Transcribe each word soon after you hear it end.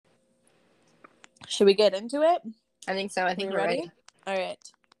Should we get into it? I think so. I think we're ready. All right.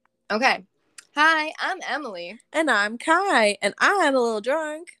 Okay. Hi, I'm Emily. And I'm Kai, and I'm a little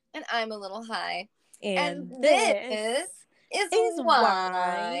drunk. And I'm a little high. And this is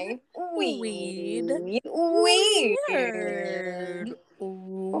why weed weird.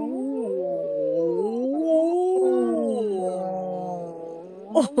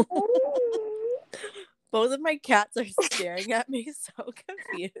 Both of my cats are staring at me so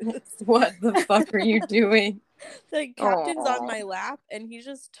confused. What the fuck are you doing? The captain's on my lap, and he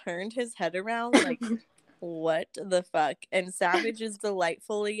just turned his head around like, what the fuck? And Savage is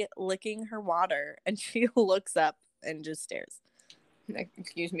delightfully licking her water, and she looks up and just stares.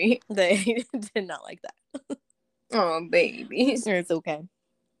 Excuse me? They did not like that. Oh, babies. It's okay.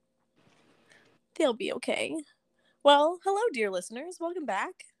 They'll be okay. Well, hello, dear listeners. Welcome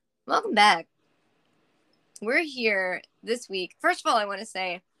back. Welcome back. We're here this week. First of all, I want to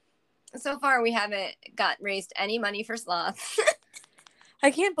say, so far we haven't raised any money for sloths.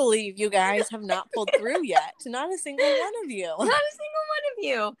 I can't believe you guys have not pulled through yet. Not a single one of you. Not a single one of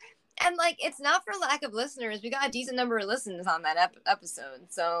you. And, it's not for lack of listeners. We got a decent number of listens on that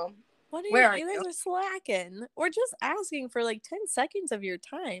episode. So, what where are you? You guys are slacking. We're just asking for 10 seconds of your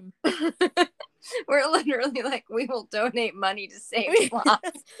time. We're literally we will donate money to save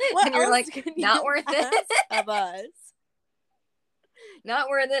sloths. And you're not worth it. Of us. Not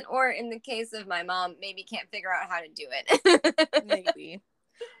worth it. Or in the case of my mom, maybe can't figure out how to do it. Maybe.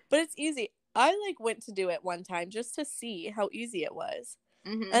 But it's easy. I went to do it one time just to see how easy it was.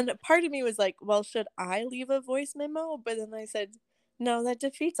 Mm-hmm. And part of me was like, well, should I leave a voice memo? But then I said, no, that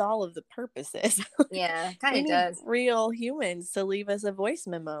defeats all of the purposes. Yeah, kind of does. Real humans to leave us a voice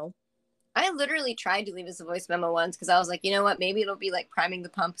memo. I literally tried to leave us a voice memo once because I was like, you know what? Maybe it'll be priming the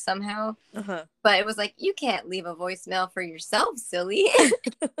pump somehow. Uh-huh. But it was you can't leave a voicemail for yourself, silly.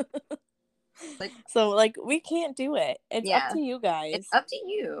 So, we can't do it. It's up to you guys. It's up to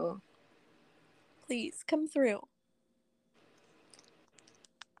you. Please come through.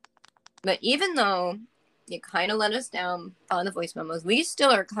 But even though you kind of let us down on the voice memos, we still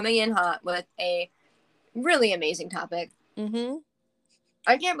are coming in hot with a really amazing topic. Mm-hmm.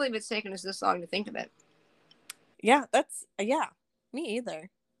 I can't believe it's taken us this long to think of it. Yeah, me either.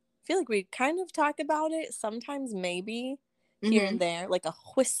 I feel like we kind of talk about it sometimes, maybe here and there, like a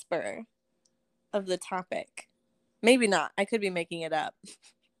whisper of the topic. Maybe not. I could be making it up.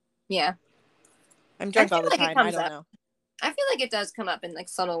 Yeah. I'm drunk all the time. I don't know. I feel like it does come up in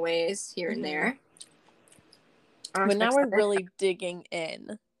subtle ways here and there. But now we're really digging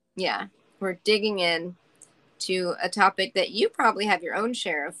in. Yeah. We're digging in to a topic that you probably have your own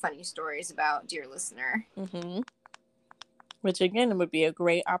share of funny stories about, dear listener. Mm-hmm. Which, again, would be a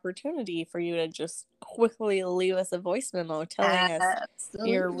great opportunity for you to just quickly leave us a voice memo telling us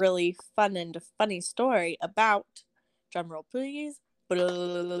your really fun and funny story about, drumroll please,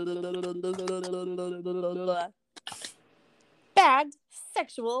 bad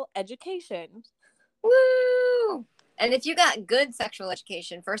sexual education. Woo! And if you got good sexual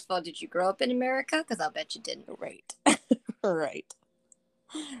education, first of all, did you grow up in America? Because I'll bet you didn't. Right. Right.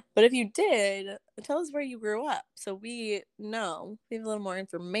 But if you did, tell us where you grew up so we know. We have a little more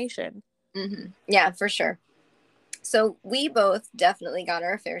information. Mm-hmm. Yeah, for sure. So we both definitely got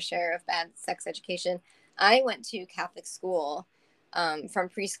our fair share of bad sex education. I went to Catholic school from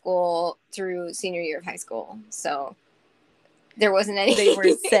preschool through senior year of high school. So there wasn't any. They were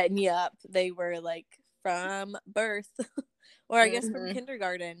setting you up. They were from birth or I guess from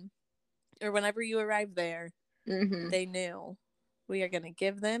kindergarten or whenever you arrived there. Mm-hmm. They knew. We are going to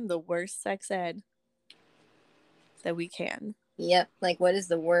give them the worst sex ed that we can. Yep. What is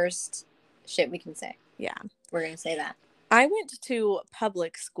the worst shit we can say? Yeah. We're going to say that. I went to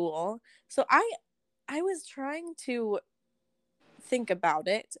public school. So I was trying to think about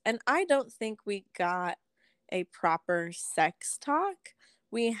it. And I don't think we got a proper sex talk.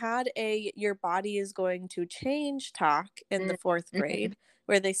 We had a your body is going to change talk in the 4th grade.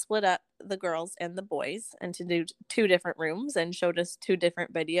 Where they split up the girls and the boys into do 2 different rooms and showed us 2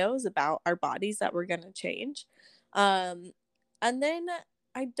 different videos about our bodies that were going to change. And then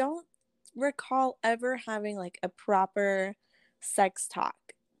I don't recall ever having a proper sex talk,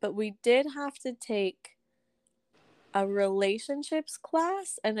 but we did have to take a relationships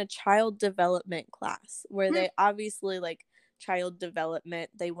class and a child development class where they obviously child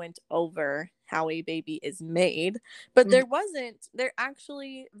development, they went over how a baby is made, but there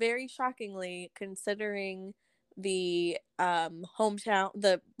actually, very shockingly, considering the hometown,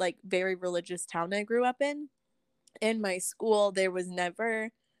 the very religious town I grew up in my school, there was never,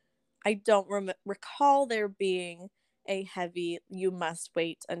 I don't recall there being a heavy, you must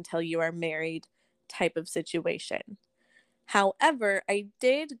wait until you are married type of situation. However, I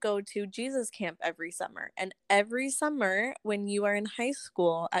did go to Jesus Camp every summer. And every summer when you are in high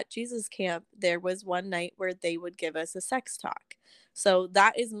school at Jesus Camp, there was one night where they would give us a sex talk. So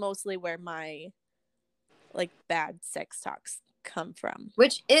that is mostly where my like bad sex talks come from.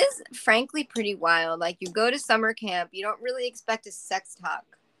 Which is frankly pretty wild. Like, you go to summer camp, you don't really expect a sex talk.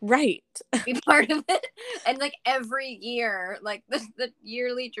 Right. To be part of it. And like every year, like the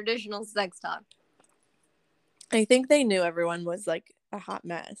yearly traditional sex talk. I think they knew everyone was like a hot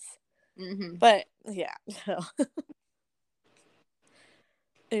mess. Mm-hmm. But yeah, so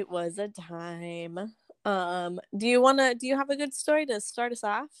it was a time. Do you have a good story to start us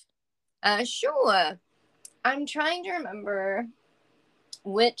off? Sure. I'm trying to remember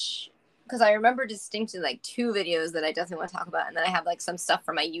because I remember distinctly like 2 videos that I definitely want to talk about, and then I have like some stuff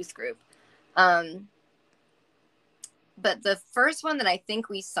from my youth group. But the first one that I think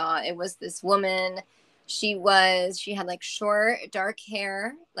we saw, it was this woman. She had like short, dark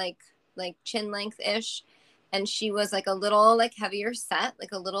hair, like chin length ish. And she was like a little like heavier set,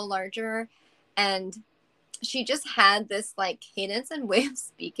 like a little larger. And she just had this like cadence and way of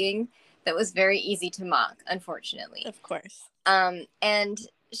speaking that was very easy to mock, unfortunately. Of course. And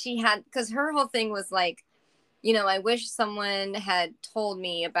she had, because her whole thing was like, you know, I wish someone had told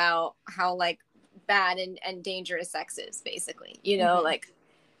me about how like bad and dangerous sex is, basically, you know, mm-hmm. like,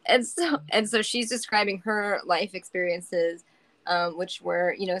 and so she's describing her life experiences, which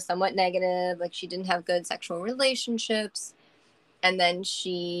were, you know, somewhat negative. Like, she didn't have good sexual relationships. And then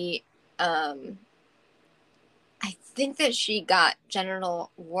she, I think that she got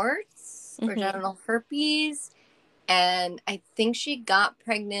genital warts or genital herpes. And I think she got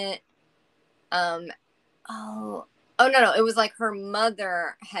pregnant. No, it was like her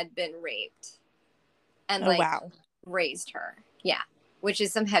mother had been raped and raised her. Yeah. Which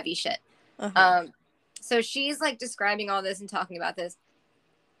is some heavy shit. Uh-huh. So she's like describing all this and talking about this.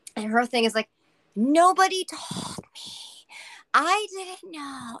 And her thing is like, nobody told me. I didn't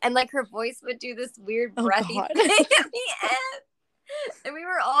know. And like her voice would do this weird breathy thing at the end. And we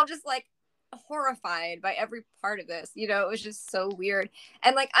were all just like horrified by every part of this. You know, it was just so weird.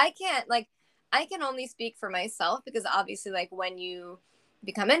 And like, I can only speak for myself, because obviously like when you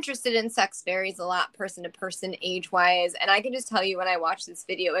become interested in sex varies a lot person to person, age wise. And I can just tell you, when I watched this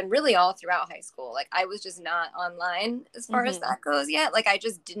video, and really all throughout high school, like I was just not online as far as that goes yet. Like, I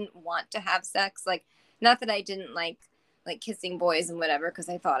just didn't want to have sex. Like, not that I didn't like kissing boys and whatever, because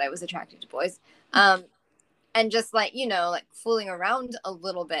I thought I was attracted to boys. And just like, you know, like fooling around a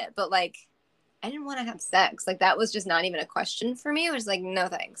little bit, but like, I didn't want to have sex. Like, that was just not even a question for me. It was like, no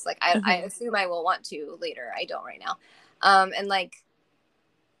thanks. Like, I assume I will want to later. I don't right now. And like,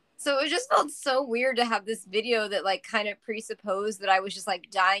 so it just felt so weird to have this video that like kind of presupposed that I was just like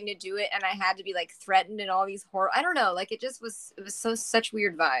dying to do it, and I had to be like threatened and all these I don't know, like it was such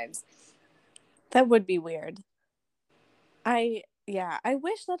weird vibes. That would be weird. I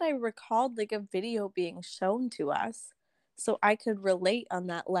wish that I recalled like a video being shown to us so I could relate on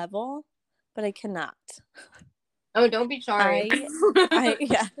that level, but I cannot. Oh, don't be sorry.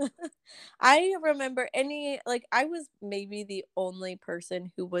 I remember I was maybe the only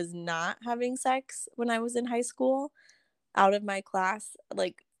person who was not having sex when I was in high school out of my class,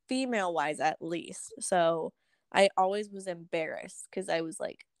 like female wise at least. So I always was embarrassed, because I was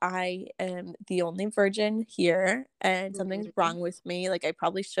like, I am the only virgin here and something's wrong with me. Like, I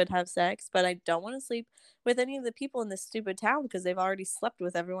probably should have sex, but I don't want to sleep with any of the people in this stupid town because they've already slept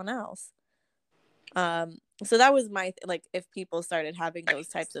with everyone else. So that was my like, if people started having those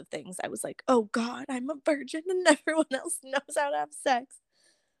types of things, I was like, oh God, I'm a virgin and everyone else knows how to have sex.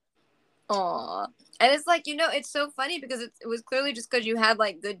 Aw. And it's like, you know, it's so funny because it was clearly just because you had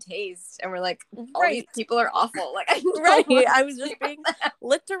like good taste, and we're like, all these people are awful. Like, I was just being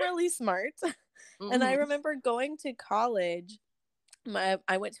literally smart. And I remember going to college.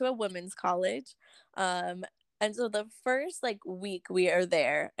 I went to a women's college. And so the first like week we are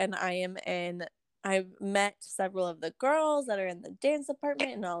there, and I've met several of the girls that are in the dance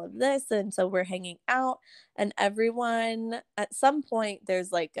department and all of this. And so we're hanging out, and everyone at some point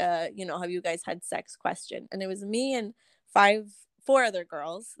there's like you know, have you guys had sex question? And it was me and four other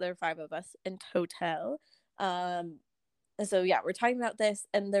girls. There are 5 of us in total. And so yeah, we're talking about this,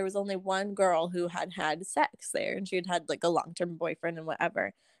 and there was only one girl who had sex there, and she had like a long-term boyfriend and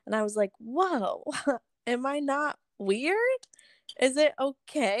whatever. And I was like, whoa, am I not weird? Is it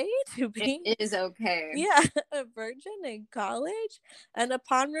okay to be? It is okay. Yeah, a virgin in college. And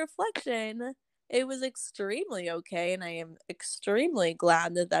upon reflection, it was extremely okay. And I am extremely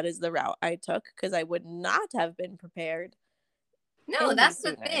glad that is the route I took, because I would not have been prepared. No, that's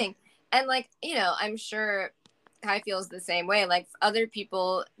the thing. And like, you know, I'm sure Kai feels the same way. Like other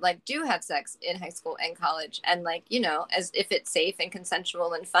people like do have sex in high school and college, and like, you know, as if it's safe and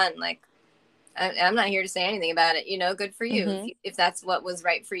consensual and fun. Like I'm not here to say anything about it, you know, good for you. Mm-hmm. If that's what was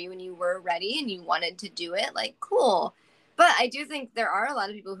right for you and you were ready and you wanted to do it, like cool. But I do think there are a lot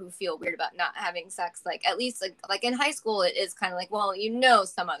of people who feel weird about not having sex. Like at least like in high school, it is kind of like, well, you know,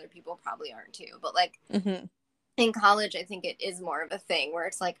 some other people probably aren't too. But like Mm-hmm. in college, I think it is more of a thing where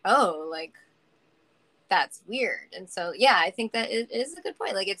it's like, oh, like that's weird. And so, yeah, I think that it is a good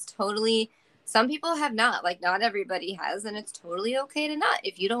point. Like it's totally, some people have not, like not everybody has, and it's totally okay to not.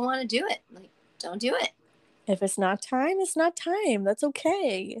 If you don't want to do it, like don't do it. If it's not time, it's not time. That's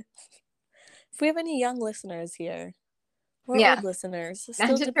okay. If we have any young listeners here, or Yeah. old listeners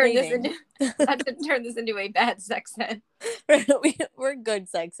Not still to turn this debating. into not to turn this into a bad sex ed. We're good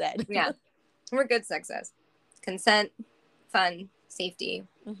sex ed. Yeah. We're good sex ed. Consent, fun, safety.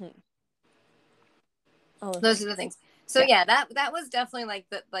 Mm-hmm. Those are the things. So yeah, that was definitely like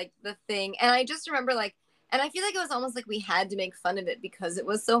the thing. And I just remember like, and I feel like it was almost like we had to make fun of it because it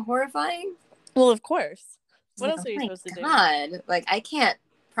was so horrifying. Well, of course. What like, else are you supposed to do? God, like I can't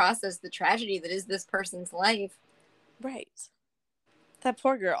process the tragedy that is this person's life. Right. That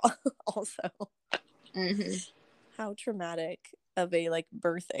poor girl also. Mm-hmm. How traumatic of a like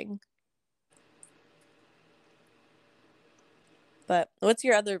birthing. But what's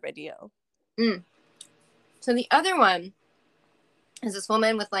your other video? So the other one is this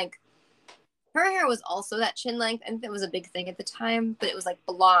woman with like, her hair was also that chin length. I think that was a big thing at the time, but it was like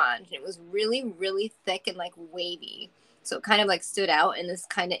blonde and it was really, really thick and like wavy. So it kind of like stood out in this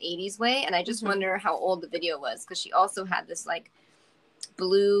kind of 80s way. And I just wonder how old the video was, because she also had this like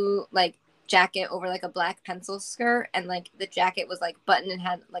blue like jacket over like a black pencil skirt, and like the jacket was like buttoned and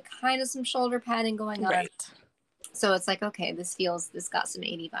had like kind of some shoulder padding going on. Right. So it's like, okay, this got some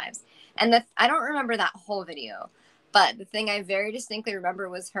 80 vibes. And I don't remember that whole video, but the thing I very distinctly remember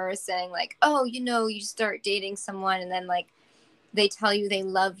was her saying like, oh, you know, you start dating someone and then like they tell you they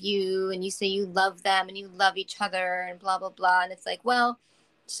love you and you say you love them and you love each other and blah, blah, blah. And it's like, well,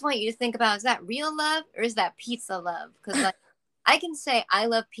 just want you to think about, is that real love or is that pizza love? Because like I can say I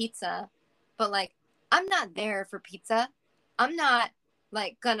love pizza, but like I'm not there for pizza. I'm not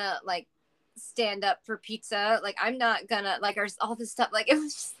like gonna like stand up for pizza. Like I'm not gonna like all this stuff. Like it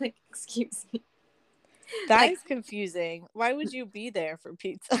was just like, excuse me. That like, is confusing. Why would you be there for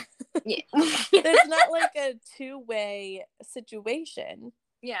pizza? Yeah. There's not like a two-way situation.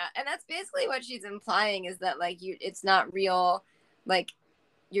 Yeah, and that's basically what she's implying, is that like it's not real, like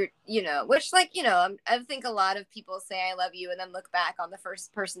you're, you know, which like, you know, I think a lot of people say I love you and then look back on the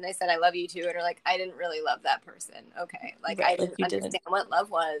first person they said I love you to and are like, I didn't really love that person. Okay, like Right, I didn't like understand what love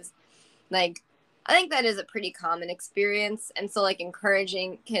was. Like I think that is a pretty common experience, and so like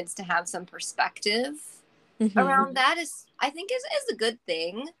encouraging kids to have some perspective around that is, I think, is a good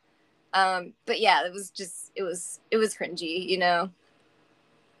thing. But yeah, it was cringy, you know.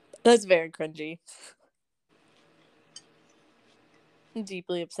 That's very cringy.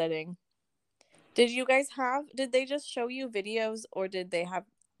 Deeply upsetting. Did they just show you videos, or did they have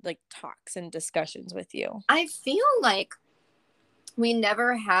like talks and discussions with you? I feel like we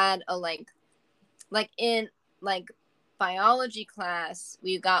never had a like in like biology class,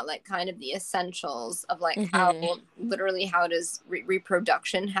 we got like kind of the essentials of like how does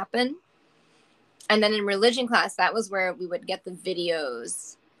reproduction happen. And then in religion class, that was where we would get the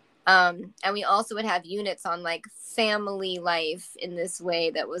videos. And we also would have units on like family life in this way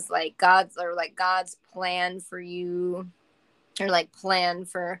that was like God's plan for you, or like plan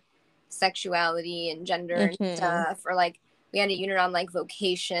for sexuality and gender and stuff, or like we had a unit on like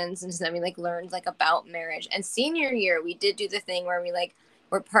vocations, and so then we like learned like about marriage. And senior year, we did do the thing where we like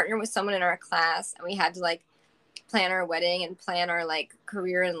were partnered with someone in our class, and we had to like plan our wedding and plan our like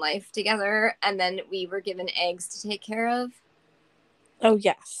career and life together, and then we were given eggs to take care of. Oh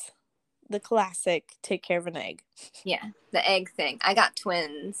yes, the classic take care of an egg. Yeah, the egg thing. I got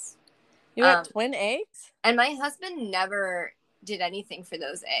twins. You got twin eggs? And my husband never did anything for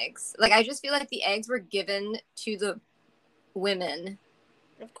those eggs. Like I just feel like the eggs were given to the women,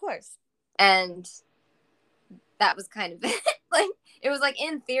 of course, and that was kind of it. Like it was like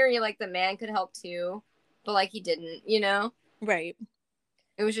in theory like the man could help too, but like he didn't, you know. Right.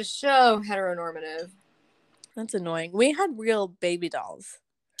 It was just so heteronormative. That's annoying. We had real baby dolls.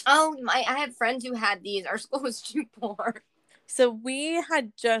 Oh, I had friends who had these. Our school was too poor. So we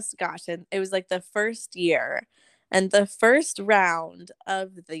had just gotten, it was like the first year and the first round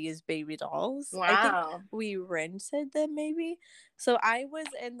of these baby dolls. Wow. I think we rented them maybe. So I was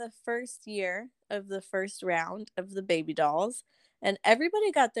in the first year of the first round of the baby dolls, and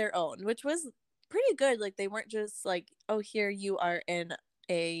everybody got their own, which was pretty good. Like, they weren't just like, oh, here you are in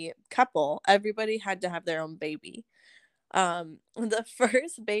a couple. Everybody had to have their own baby. The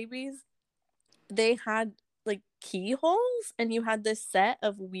first babies, they had like keyholes, and you had this set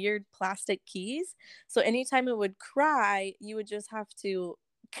of weird plastic keys. So anytime it would cry, you would just have to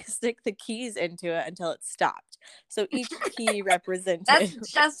stick the keys into it until it stopped. So each key represented.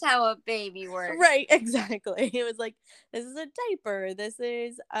 That's just how a baby works. Right, exactly. It was like, this is a diaper, this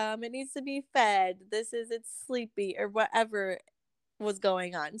is it needs to be fed, this is it's sleepy, or whatever was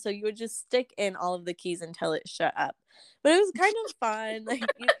going on. So you would just stick in all of the keys until it shut up. But it was kind of fun. Like,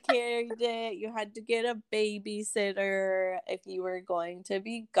 you carried it, you had to get a babysitter if you were going to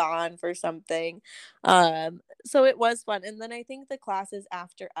be gone for something. So it was fun. And then I think the classes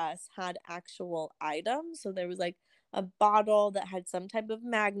after us had actual items. So there was like a bottle that had some type of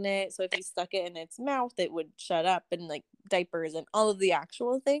magnet. So if you stuck it in its mouth, it would shut up, and like diapers and all of the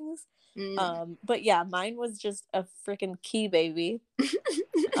actual things. But yeah, mine was just a freaking key baby.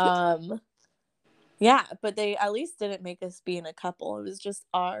 Yeah, but they at least didn't make us be in a couple. It was just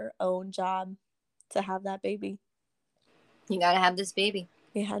our own job to have that baby. You gotta have this baby.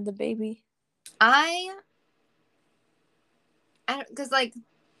 We had the baby. I because like,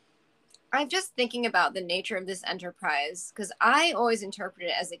 I'm just thinking about the nature of this enterprise, because I always interpreted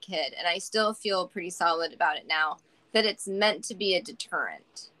it as a kid, and I still feel pretty solid about it now, that it's meant to be a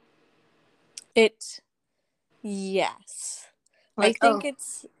deterrent. Yes. Like, I think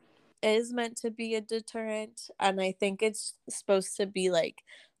it's is meant to be a deterrent, and I think it's supposed to be like,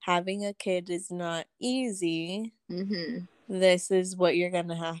 having a kid is not easy. This is what you're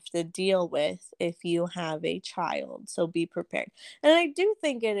gonna have to deal with if you have a child, so be prepared. And I do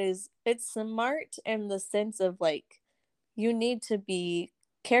think it's smart in the sense of like, you need to be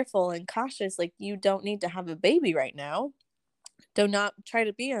careful and cautious. Like, you don't need to have a baby right now. Do not try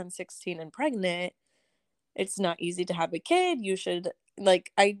to be on 16 and pregnant. It's not easy to have a kid. You should,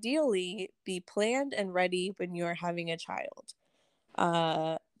 like, ideally be planned and ready when you're having a child.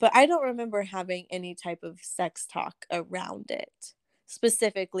 But I don't remember having any type of sex talk around it,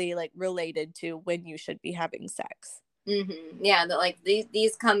 specifically like related to when you should be having sex. Yeah, that like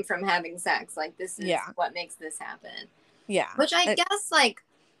these come from having sex. Like, this is what makes this happen. Yeah. Which I guess like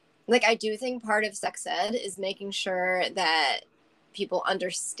I do think part of sex ed is making sure that people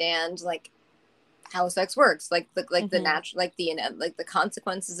understand like how sex works, like the natural, like the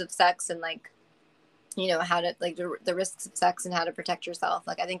consequences of sex, and like, you know, how to like the risks of sex and how to protect yourself.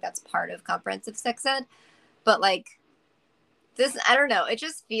 Like, I think that's part of comprehensive sex ed. But like, this, I don't know, it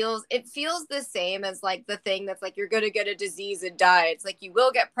feels the same as like the thing that's like, you're gonna get a disease and die. It's like, you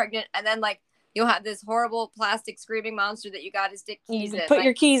will get pregnant, and then like you'll have this horrible plastic screaming monster that you got to stick keys in. Put like,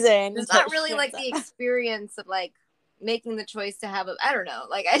 your keys in. It's not really like the experience of like making the choice to have I don't know.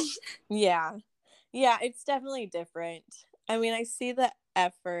 Like, Yeah, it's definitely different. I mean, I see the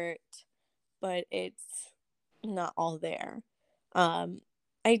effort, but it's not all there. I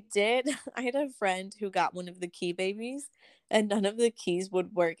had a friend who got one of the key babies, and none of the keys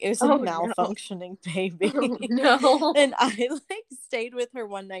would work. It was a malfunctioning baby. Oh, no. And I like stayed with her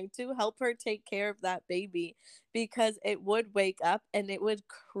one night to help her take care of that baby, because it would wake up and it would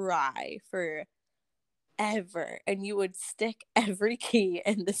cry for ever, and you would stick every key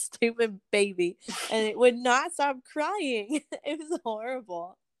in the stupid baby and it would not stop crying. It was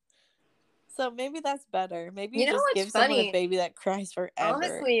horrible. So maybe that's better. Maybe you just give someone a baby that cries forever.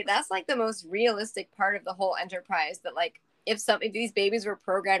 Honestly, that's like the most realistic part of the whole enterprise, that like, if these babies were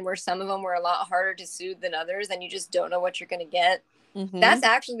programmed where some of them were a lot harder to soothe than others, and you just don't know what you're going to get, that's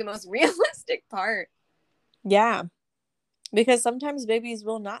actually the most realistic part. Yeah. Because sometimes babies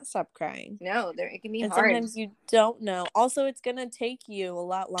will not stop crying. No, it can be hard. Sometimes you don't know. Also, it's going to take you a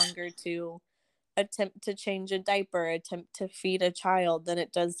lot longer to attempt to change a diaper, attempt to feed a child, than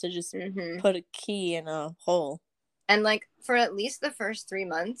it does to just put a key in a hole. And like, for at least the first 3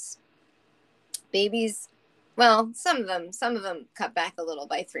 months, babies, well, some of them cut back a little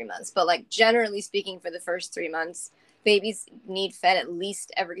by 3 months, but like, generally speaking, for the first 3 months, babies need fed at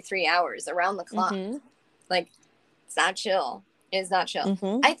least every 3 hours around the clock. Like, it's not chill. It's not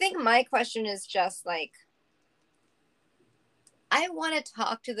chill. I think my question is just like, I want to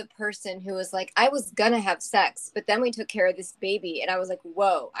talk to the person who was like, I was gonna have sex, but then we took care of this baby, and I was like,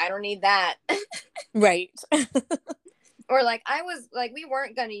 whoa, I don't need that. Right. Or like, I was like, we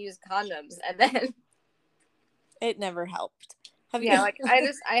weren't gonna use condoms, and then it never helped. Like,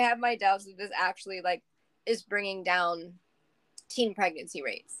 I have my doubts that this actually like is bringing down teen pregnancy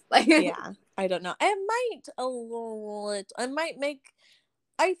rates. Like, yeah, I don't know. I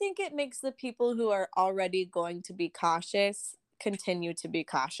think it makes the people who are already going to be cautious continue to be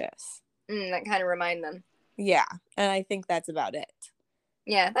cautious. That kind of remind them. Yeah. And I think that's about it.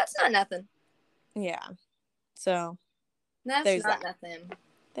 Yeah, that's not nothing. Yeah. So that's not nothing.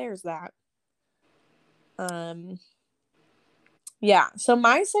 There's that. Yeah. So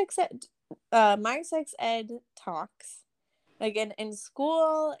my sex ed talks, again, in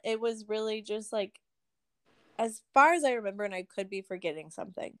school, it was really just like, as far as I remember, and I could be forgetting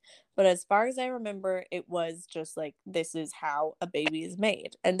something, but as far as I remember, it was just like, this is how a baby is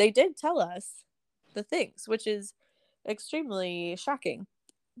made. And they did tell us the things, which is extremely shocking.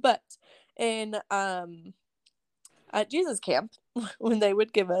 But in at Jesus Camp, when they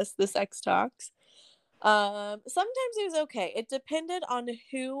would give us the sex talks, sometimes it was okay. It depended on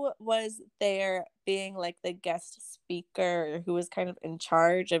who was there being like the guest speaker, or who was kind of in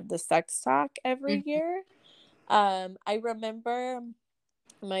charge of the sex talk every year. I remember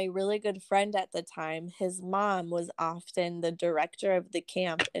my really good friend at the time, his mom was often the director of the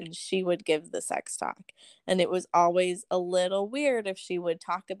camp, and she would give the sex talk. And it was always a little weird if she would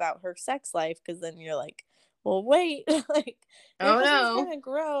talk about her sex life, because then you're like, well, wait, like, oh no, kind of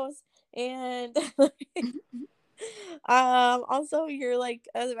gross. And also you're like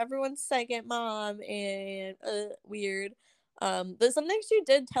everyone's second mom, and weird. But something she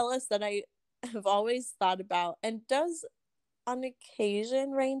did tell us that I have always thought about, and does on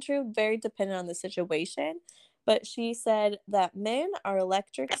occasion reign true, very dependent on the situation, but she said that men are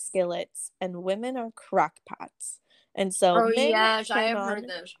electric skillets and women are crock pots. And so men I turn have on, heard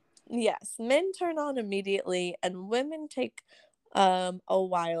this. yes, men turn on immediately, and women take a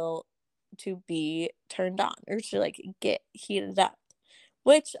while to be turned on, or to like get heated up,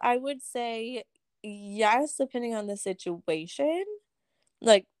 which I would say, yes, depending on the situation.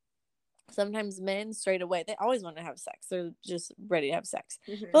 Like, sometimes men straight away, they always want to have sex, they're just ready to have sex.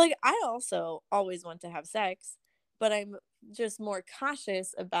 But like, I also always want to have sex, but I'm just more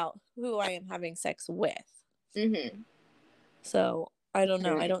cautious about who I am having sex with. So I don't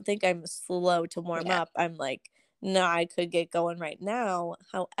know, I don't think I'm slow to warm up. I'm like, no, I could get going right now,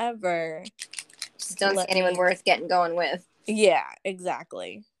 however, just don't see anyone worth getting going with. Yeah,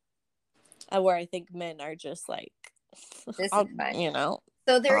 exactly. Where I think men are just like, this is fine. You know,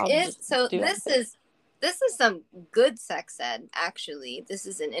 so this is some good sex ed, actually. This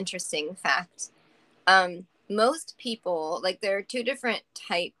is an interesting fact. Most people, like, there are two different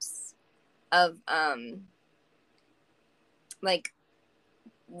types of like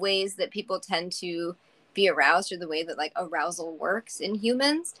ways that people tend to be aroused, or the way that like arousal works in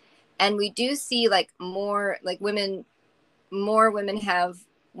humans. And we do see like more women have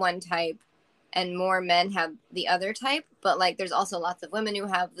one type and more men have the other type. But like, there's also lots of women who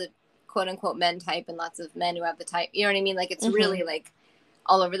have the quote unquote men type, and lots of men who have the type, you know what I mean? Like, it's really like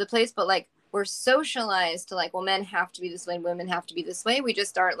all over the place. But like, we're socialized to like, well, men have to be this way and women have to be this way. We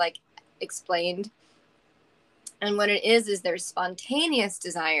just aren't like explained. And what it is there's spontaneous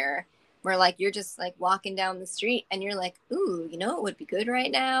desire, where like you're just like walking down the street and you're like, ooh, you know what would be good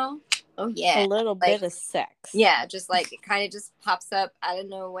right now? Oh yeah, a little bit of sex. Yeah, just like it kind of just pops up out of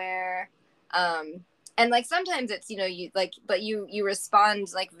nowhere. And like sometimes it's, you know, you like, but you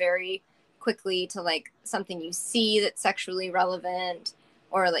respond like very quickly to like something you see that's sexually relevant,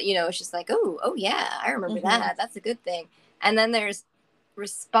 or like, you know, it's just like, oh yeah, I remember that. That's a good thing. And then there's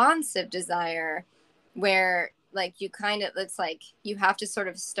responsive desire, where like you kind of, it's like you have to sort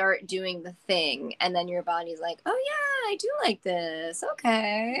of start doing the thing, and then your body's like, oh yeah, I do like this,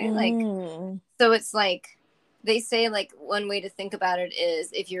 okay. Like, so it's like, they say like one way to think about it is,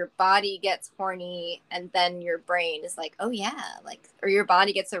 if your body gets horny and then your brain is like, oh yeah, like, or your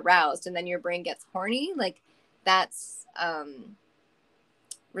body gets aroused and then your brain gets horny, like that's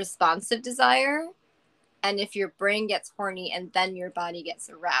responsive desire. And if your brain gets horny and then your body gets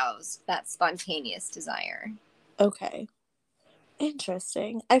aroused, that's spontaneous desire. Okay.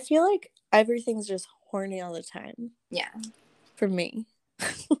 Interesting. I feel like everything's just horny all the time. Yeah. For me.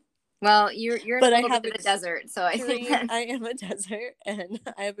 Well, you're in a little bit of a desert, so I think I am a desert, and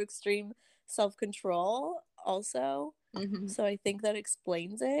I have extreme self-control also. So I think that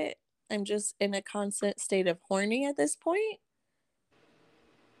explains it. I'm just in a constant state of horny at this point.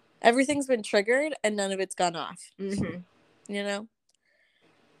 Everything's been triggered and none of it's gone off. You know?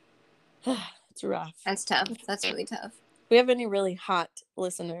 It's rough. That's tough. That's really tough. If we have any really hot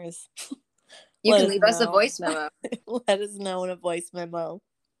listeners, you can leave us a voice memo. Let us know in a voice memo.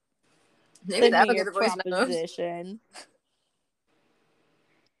 Maybe that'll get the voice proposition.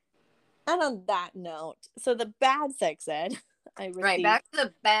 And on that note, so the bad sex ed I received. Right, back to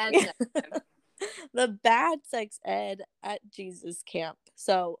the bad sex ed. The bad sex ed at Jesus Camp.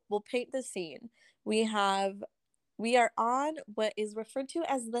 So we'll paint the scene. We have we are on what is referred to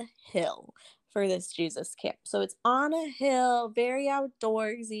as the hill for this Jesus camp. So it's on a hill, very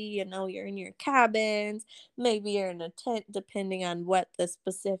outdoorsy. You're in your cabins, maybe you're in a tent, depending on what the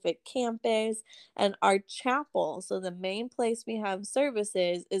specific camp is. And our chapel, so the main place we have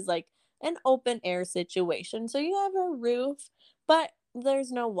services, is like an open air situation. So you have a roof, but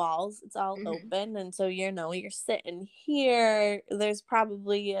there's no walls. It's all open. And so, you're sitting here. There's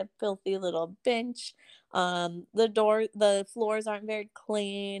probably a filthy little bench. The floors aren't very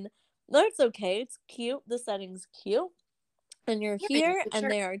clean. No, it's okay. It's cute. The setting's cute. And you're here, and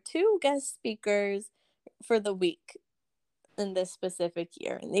there are 2 guest speakers for the week in this specific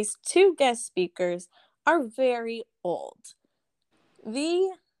year. And these 2 guest speakers are very old.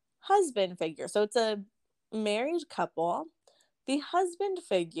 The husband figure, so it's a married couple. The husband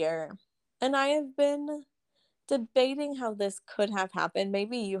figure, and I have been debating how this could have happened.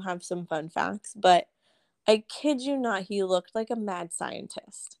 Maybe you have some fun facts, but I kid you not, he looked like a mad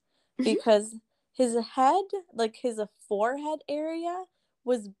scientist because his head, like his forehead area,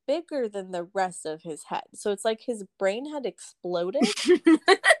 was bigger than the rest of his head. So it's like his brain had exploded. And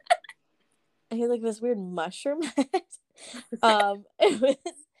he had like this weird mushroom head.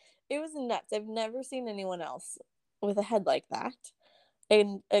 It was nuts. I've never seen anyone else with a head like that,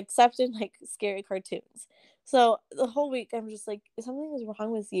 and except in like scary cartoons. So the whole week I'm just like, something is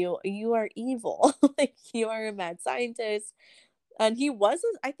wrong with you. You are evil. Like, you are a mad scientist. And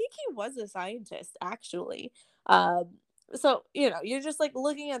I think he was a scientist, actually. So, you're just like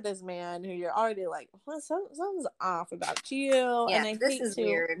looking at this man who you're already like, well, something's off about you. Yeah, and this is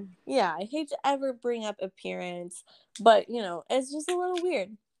weird. Yeah, I hate to ever bring up appearance, but it's just a little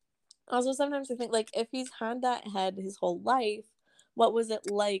weird. Also, sometimes I think, like, if he's had that head his whole life, what was it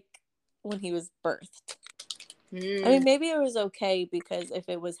like when he was birthed? I mean, maybe it was okay, because if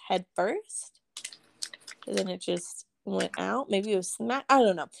it was head first, then it just went out. Maybe it was smashed. I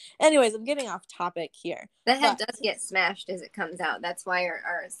don't know. Anyways, I'm getting off topic here. The head does get smashed as it comes out. That's why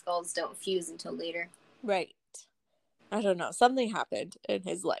our skulls don't fuse until later. Right. I don't know. Something happened in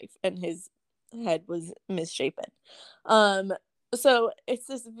his life, and his head was misshapen. So it's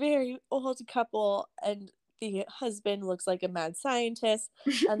this very old couple, and the husband looks like a mad scientist.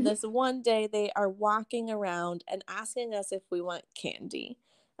 And this one day they are walking around and asking us if we want candy.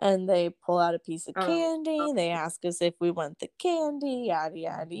 And they pull out a piece of candy. They ask us if we want the candy, yada,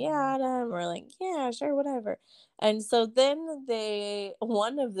 yada, yada. And we're like, yeah, sure, whatever. And so then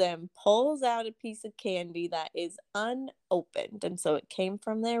one of them pulls out a piece of candy that is unopened. And so it came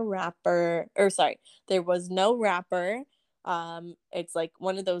from their wrapper. There was no wrapper. It's like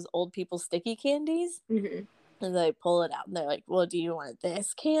one of those old people sticky candies. Mm-hmm. And they pull it out, and they're like, well, do you want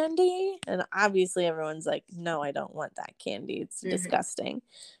this candy? And obviously everyone's like, no, I don't want that candy. It's disgusting.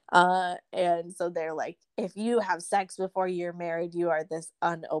 And so they're like, if you have sex before you're married, you are this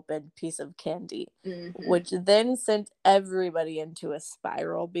unopened piece of candy, which then sent everybody into a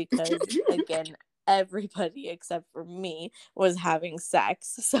spiral, because again, everybody except for me was having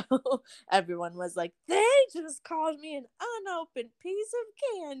sex. So everyone was like, they just called me an unopened piece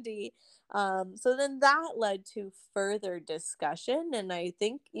of candy. So then that led to further discussion, and I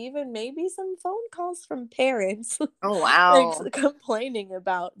think even maybe some phone calls from parents. Oh, wow. Like, complaining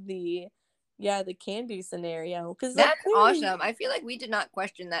about the candy scenario. Because that's awesome. I feel like we did not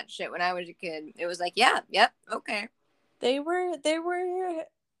question that shit when I was a kid. It was like, yep, okay. They were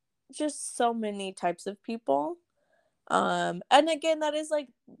just so many types of people. And again, that is like,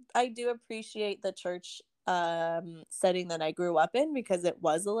 I do appreciate the church setting that I grew up in, because it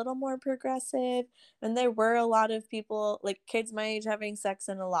was a little more progressive, and there were a lot of people, like kids my age, having sex,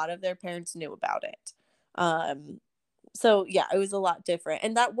 and a lot of their parents knew about it. So yeah, it was a lot different,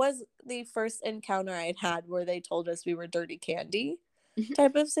 and that was the first encounter I had where they told us we were dirty candy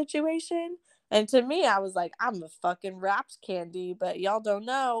type of situation. And to me, I was like, I'm a fucking wrapped candy, but y'all don't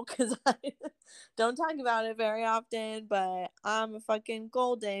know, because I don't talk about it very often, but I'm a fucking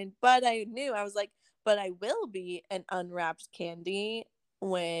golden. But I knew, I was like, but I will be an unwrapped candy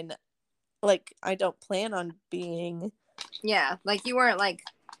when, like, I don't plan on being. Yeah, like you weren't, like,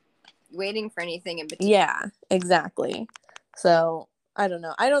 waiting for anything in between. Yeah, exactly. So, I don't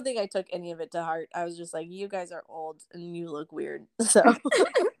know. I don't think I took any of it to heart. I was just like, you guys are old and you look weird. So.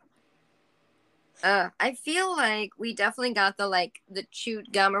 I feel like we definitely got the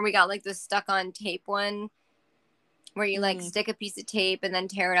chewed gum, or we got like the stuck on tape one, where you like stick a piece of tape and then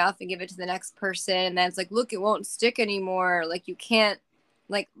tear it off and give it to the next person, and then it's like, look, it won't stick anymore. Like, you can't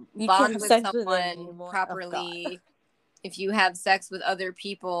bond with someone properly if you have sex with other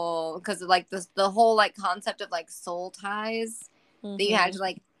people, because of like the whole like concept of like soul ties that you had to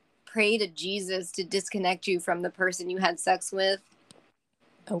like pray to Jesus to disconnect you from the person you had sex with.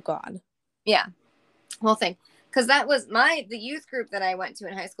 Oh God. Yeah. Whole thing. Because that was the youth group that I went to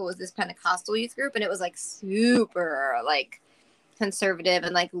in high school was this Pentecostal youth group, and it was like super like conservative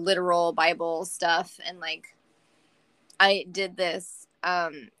and like literal Bible stuff. And like I did this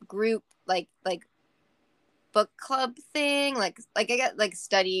group like book club thing, like I got like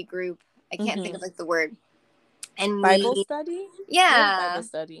study group. I can't think of like the word. And Bible study? Yeah, Bible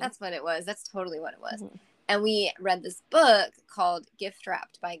study. that's what it was. That's totally what it was. Mm-hmm. And we read this book called Gift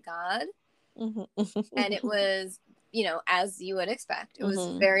Wrapped by God. And it was, you know, as you would expect, it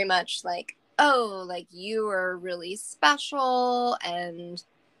was very much like, oh, like you were really special and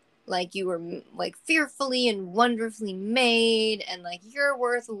like you were like fearfully and wonderfully made and like you're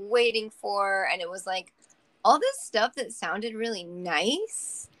worth waiting for. And it was like all this stuff that sounded really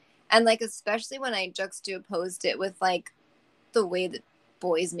nice. And like, especially when I juxtaposed it with like the way that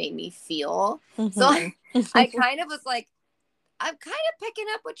boys made me feel. So I kind of was like, I'm kind of picking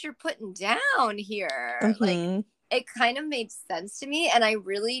up what you're putting down here. Like, it kind of made sense to me. And I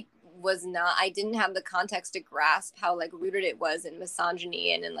really I didn't have the context to grasp how like rooted it was in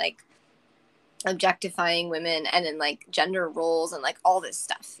misogyny and in like objectifying women and in like gender roles and like all this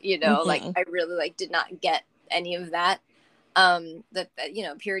stuff, you know, like I really like did not get any of that. That, you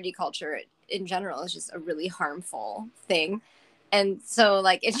know, purity culture in general is just a really harmful thing. And so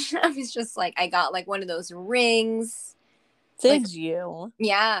like, I was just like, I got like one of those rings. Did like, you?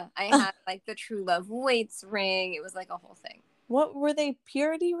 Yeah, I had like the True Love Waits ring. It was like a whole thing. What were they?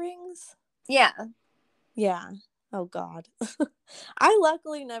 Purity rings? Yeah. Yeah. Oh God. I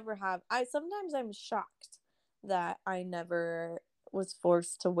luckily never have. Sometimes I'm shocked that I never was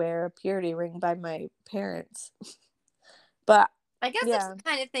forced to wear a purity ring by my parents. But I guess it's the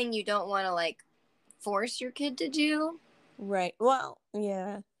kind of thing you don't want to like force your kid to do. Right. Well,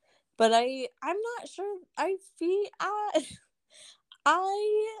 yeah. But I'm not sure.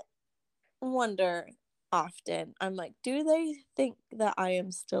 I wonder often. I'm like, do they think that I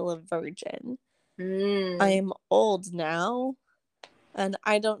am still a virgin? I am old now, and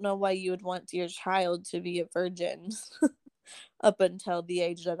I don't know why you would want your child to be a virgin up until the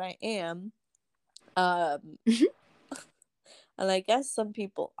age that I am. And I guess some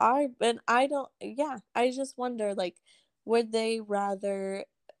people are, but I don't. Yeah, I just wonder, like, would they rather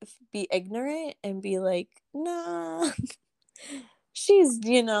be ignorant and be like, nah, she's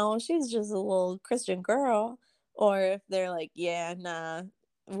just a little Christian girl, or if they're like, yeah, nah,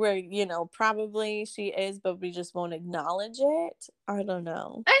 we're probably she is, but we just won't acknowledge it. I don't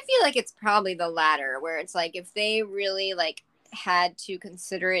know. I feel like it's probably the latter, where it's like if they really like had to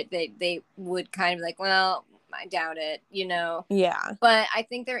consider it, they would kind of like, well, I doubt it, you know. Yeah. But I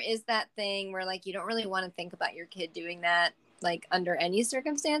think there is that thing where like you don't really want to think about your kid doing that like under any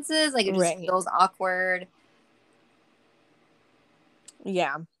circumstances. Like it just feels awkward.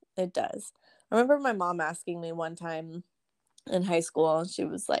 Yeah, it does. I remember my mom asking me one time in high school, and she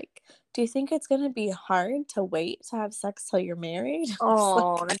was like, do you think it's going to be hard to wait to have sex till you're married?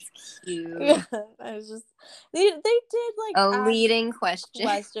 Oh, like, that's cute. Yeah, I was just, they did like a leading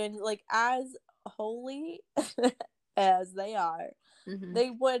question, like as holy as they are, they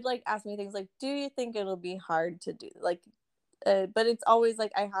would like ask me things like, do you think it'll be hard to do, like, but it's always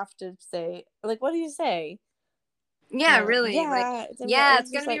like I have to say, like, what do you say? Yeah, really. Yeah, like, it's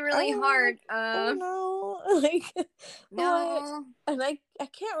gonna be really hard. No, like, no. What? And I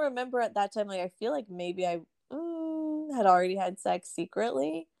can't remember at that time. Like, I feel like maybe I had already had sex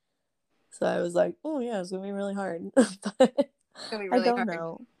secretly, so I was like, oh yeah, it's gonna be really hard. But it's gonna be really I don't hard.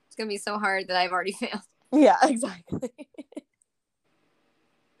 know. It's gonna be so hard that I've already failed. Yeah, exactly.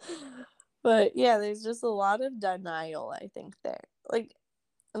 But yeah, there's just a lot of denial, I think, there. Like,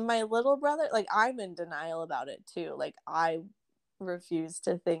 my little brother, like, I'm in denial about it too. Like, I refuse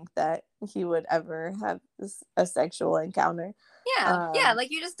to think that he would ever have a sexual encounter. Yeah, like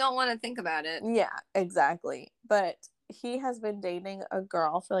you just don't want to think about it. Yeah, exactly. But he has been dating a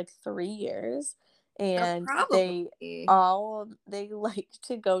girl for like 3 years, and they like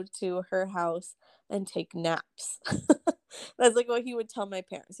to go to her house and take naps. That's like what he would tell my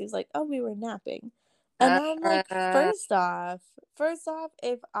parents. He's like, oh, we were napping. And I'm like, first off,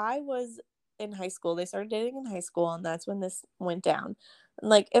 if I was in high school, they started dating in high school, and that's when this went down.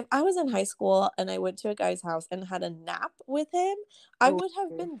 Like, if I was in high school and I went to a guy's house and had a nap with him, I would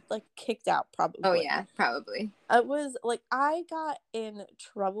have been like kicked out, probably. Oh yeah, probably. It was like I got in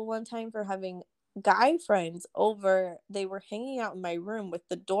trouble one time for having guy friends over. They were hanging out in my room with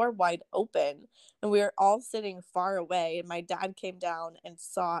the door wide open, and we were all sitting far away, and my dad came down and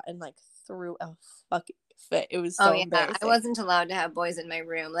saw and like threw a fit. It was Oh so yeah, I embarrassing. wasn't allowed to have boys in my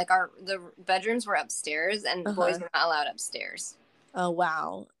room. Like the bedrooms were upstairs, and boys were not allowed upstairs. Oh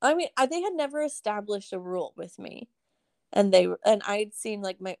wow. I mean, they had never established a rule with me. And I'd seen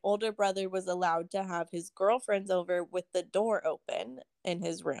like my older brother was allowed to have his girlfriends over with the door open in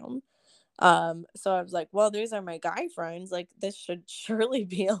his room. So I was like, well, these are my guy friends. Like this should surely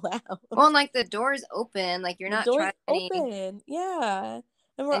be allowed. Well, and, like the door's open, like you're The not door's trying open. Yeah.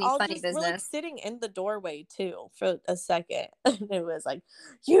 And we're any all funny we're like business. sitting in the doorway too for a second. And it was like,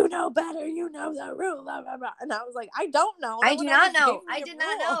 you know better, you know the rule, blah, blah, blah. And I was like, I don't know. I do not know. I did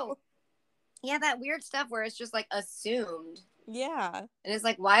not know. Yeah, that weird stuff where it's just like assumed. Yeah. And it's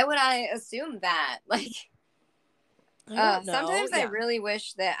like, why would I assume that? Like, I don't know. sometimes I really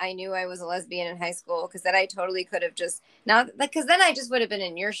wish that I knew I was a lesbian in high school, because then I totally could have just not like, because then I just would have been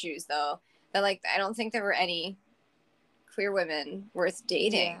in your shoes though. But like, I don't think there were any queer women worth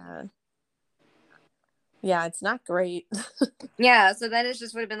dating. Yeah, it's not great. Yeah, so then it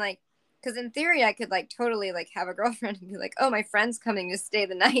just would have been like, because in theory I could like totally like have a girlfriend and be like, oh, my friend's coming to stay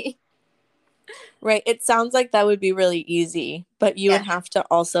the night. Right. It sounds like that would be really easy, but you would have to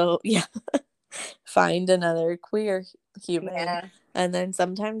also, find another queer human. Yeah. And then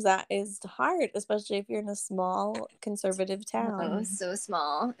sometimes that is hard, especially if you're in a small conservative town. Oh, so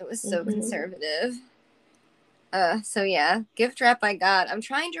small. It was so conservative. So yeah, gift wrap I got. I'm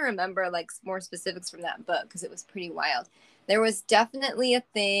trying to remember like more specifics from that book because it was pretty wild. There was definitely a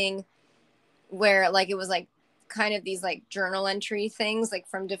thing where like it was like kind of these like journal entry things like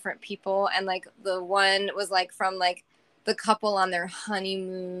from different people, and like the one was like from like the couple on their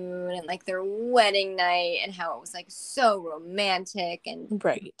honeymoon and like their wedding night, and how it was like so romantic and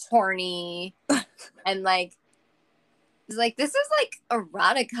horny and like it's like, this is like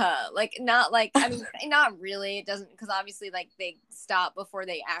erotica, like not like, I mean, not really, it doesn't, because obviously like they stop before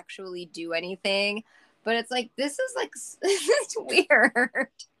they actually do anything, but it's like, this is like it's weird.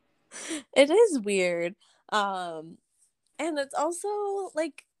 It is weird. And it's also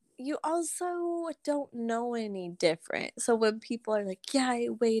like, you also don't know any different. So when people are like, yeah, I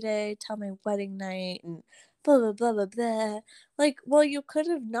waited till my wedding night and blah blah blah blah blah, like, well, you could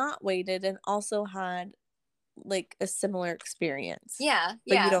have not waited and also had like a similar experience. Yeah,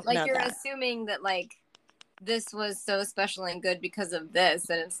 but yeah, you don't like know you're that. assuming that like this was so special and good because of this,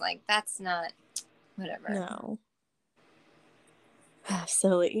 and it's like, that's not, whatever. No.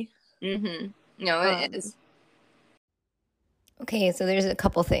 Silly. No, it is. Okay, so there's a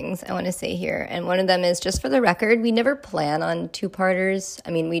couple things I want to say here, and one of them is, just for the record, we never plan on two-parters.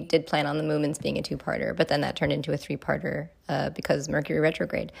 I mean, we did plan on the Moomins being a two-parter, but then that turned into a three-parter because Mercury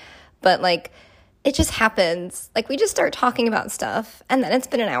retrograde. But like, it just happens. Like, we just start talking about stuff, and then it's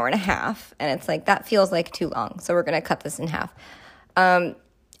been an hour and a half, and it's like, that feels like too long, so we're going to cut this in half. And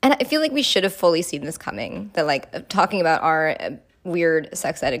I feel like we should have fully seen this coming, that like talking about our weird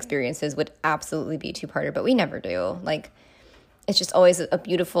sex ed experiences would absolutely be two-parter, but we never do. Like, it's just always a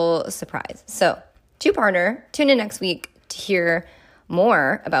beautiful surprise. So, two-parter, tune in next week to hear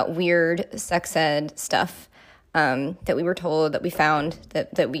more about weird sex ed stuff that we were told, that we found,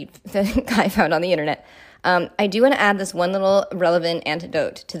 that Guy found on the internet. I do want to add this one little relevant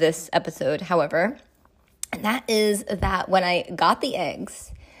antidote to this episode, however, and that is that when I got the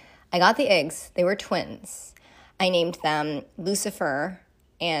eggs, they were twins. I named them Lucifer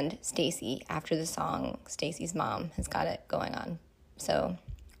and Stacy after the song Stacy's Mom Has Got It Going On. So,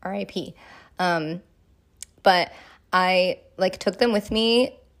 R.I.P. But I like took them with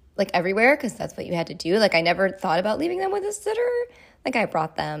me like everywhere because that's what you had to do. Like, I never thought about leaving them with a sitter. Like, I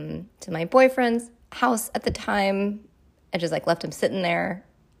brought them to my boyfriend's house at the time. I just like left them sitting there.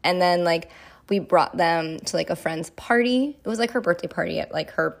 And then like we brought them to like a friend's party. It was like her birthday party at like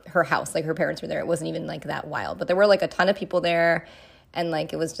her house. Like her parents were there. It wasn't even like that wild, but there were like a ton of people there. And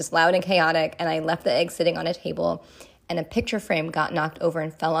like, it was just loud and chaotic. And I left the eggs sitting on a table, and a picture frame got knocked over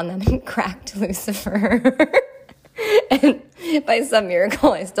and fell on them and cracked Lucifer. And by some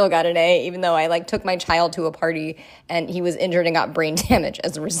miracle, I still got an A, even though I like took my child to a party and he was injured and got brain damage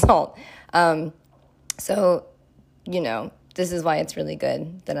as a result. So, you know, this is why it's really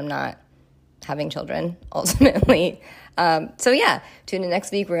good that I'm not having children ultimately. So yeah, tune in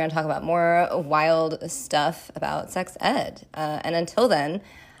next week. We're going to talk about more wild stuff about sex ed. And until then,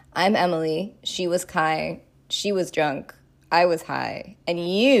 I'm Emily. She was Kai. She was drunk. I was high. And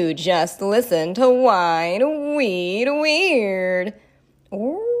you just listened to Wine, Weed, Weird.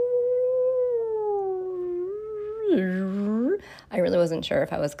 I really wasn't sure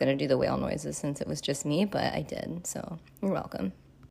if I was going to do the whale noises since it was just me, but I did. So you're welcome.